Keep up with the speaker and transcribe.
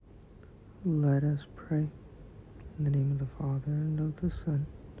Let us pray. In the name of the Father, and of the Son,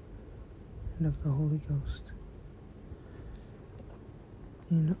 and of the Holy Ghost.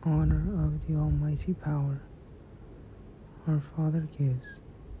 In honor of the almighty power our Father gives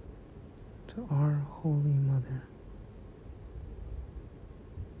to our Holy Mother.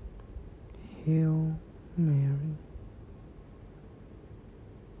 Hail Mary,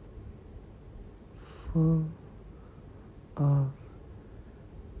 full of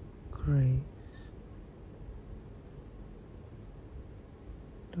grace.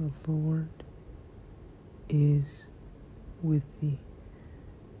 The Lord is with thee.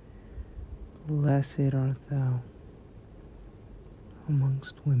 Blessed art thou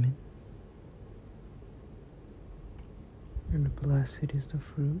amongst women, and blessed is the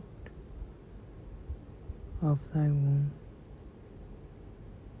fruit of thy womb,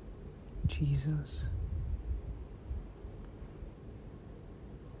 Jesus.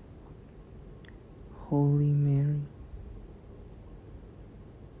 Holy Mary,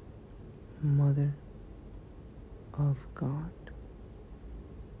 Mother of God,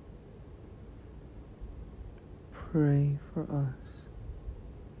 pray for us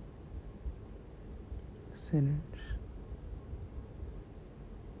sinners,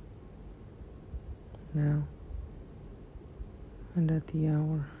 now and at the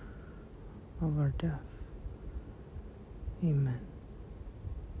hour of our death. Amen.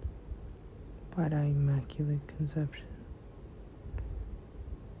 By thy immaculate conception,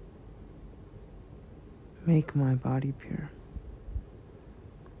 make my body pure,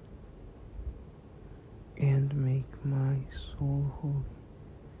 and make my soul holy.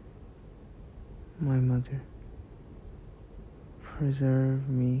 My Mother, preserve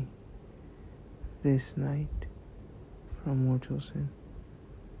me this night from mortal sin,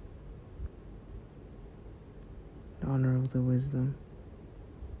 in honor of the wisdom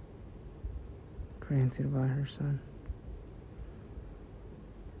granted by her Son.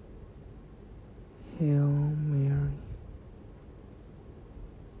 Hail Mary,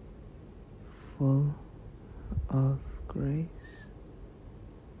 full of grace.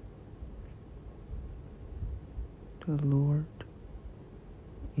 The Lord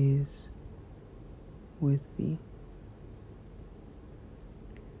is with thee.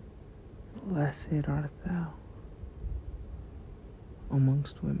 Blessed art thou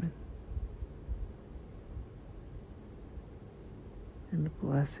amongst women, and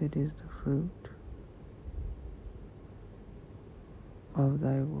blessed is the fruit of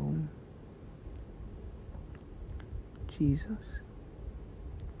thy womb, Jesus.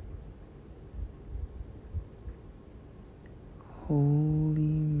 Holy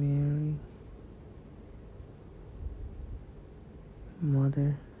Mary,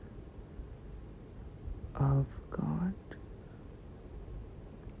 Mother of God,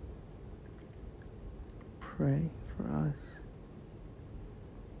 pray for us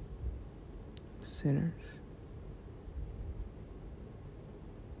sinners,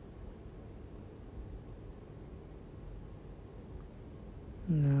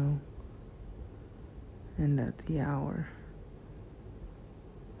 now and at the hour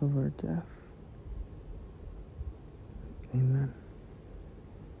of our death. Amen.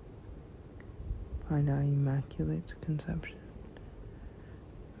 By thy immaculate conception,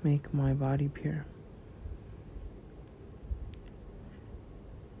 make my body pure,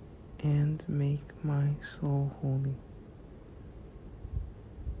 and make my soul holy.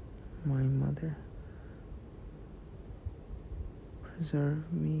 My Mother,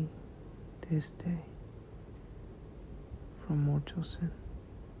 preserve me this day from mortal sin,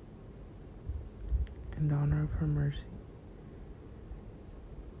 in honor of her mercy,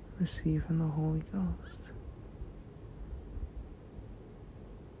 receive in the Holy Ghost.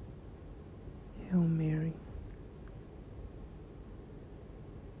 Hail Mary,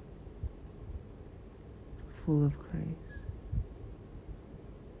 full of grace.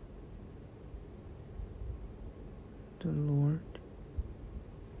 The Lord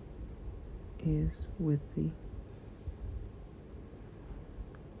is with thee.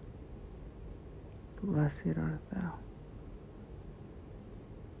 Blessed art thou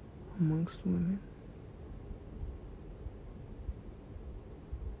amongst women,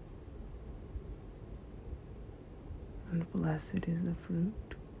 and blessed is the fruit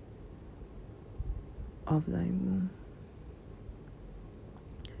of thy womb,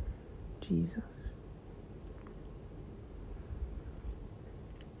 Jesus.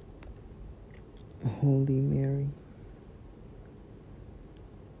 Holy Mary,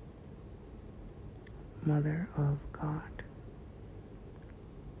 Mother of God,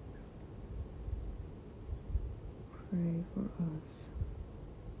 pray for us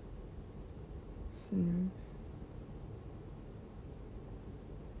sinners,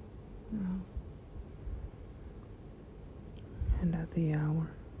 now and at the hour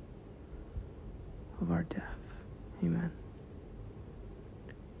of our death. Amen.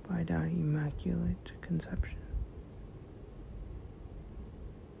 By thy immaculate conception,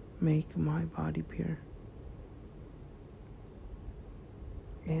 make my body pure,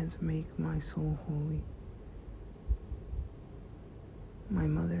 and make my soul holy. My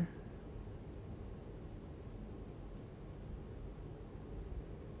mother,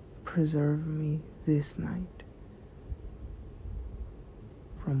 preserve me this night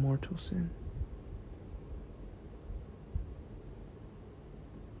from mortal sin.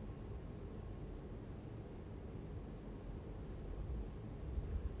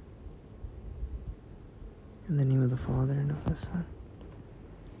 In the name of the Father, and of the Son,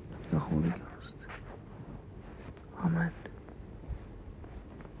 and of the Holy Ghost. Amen.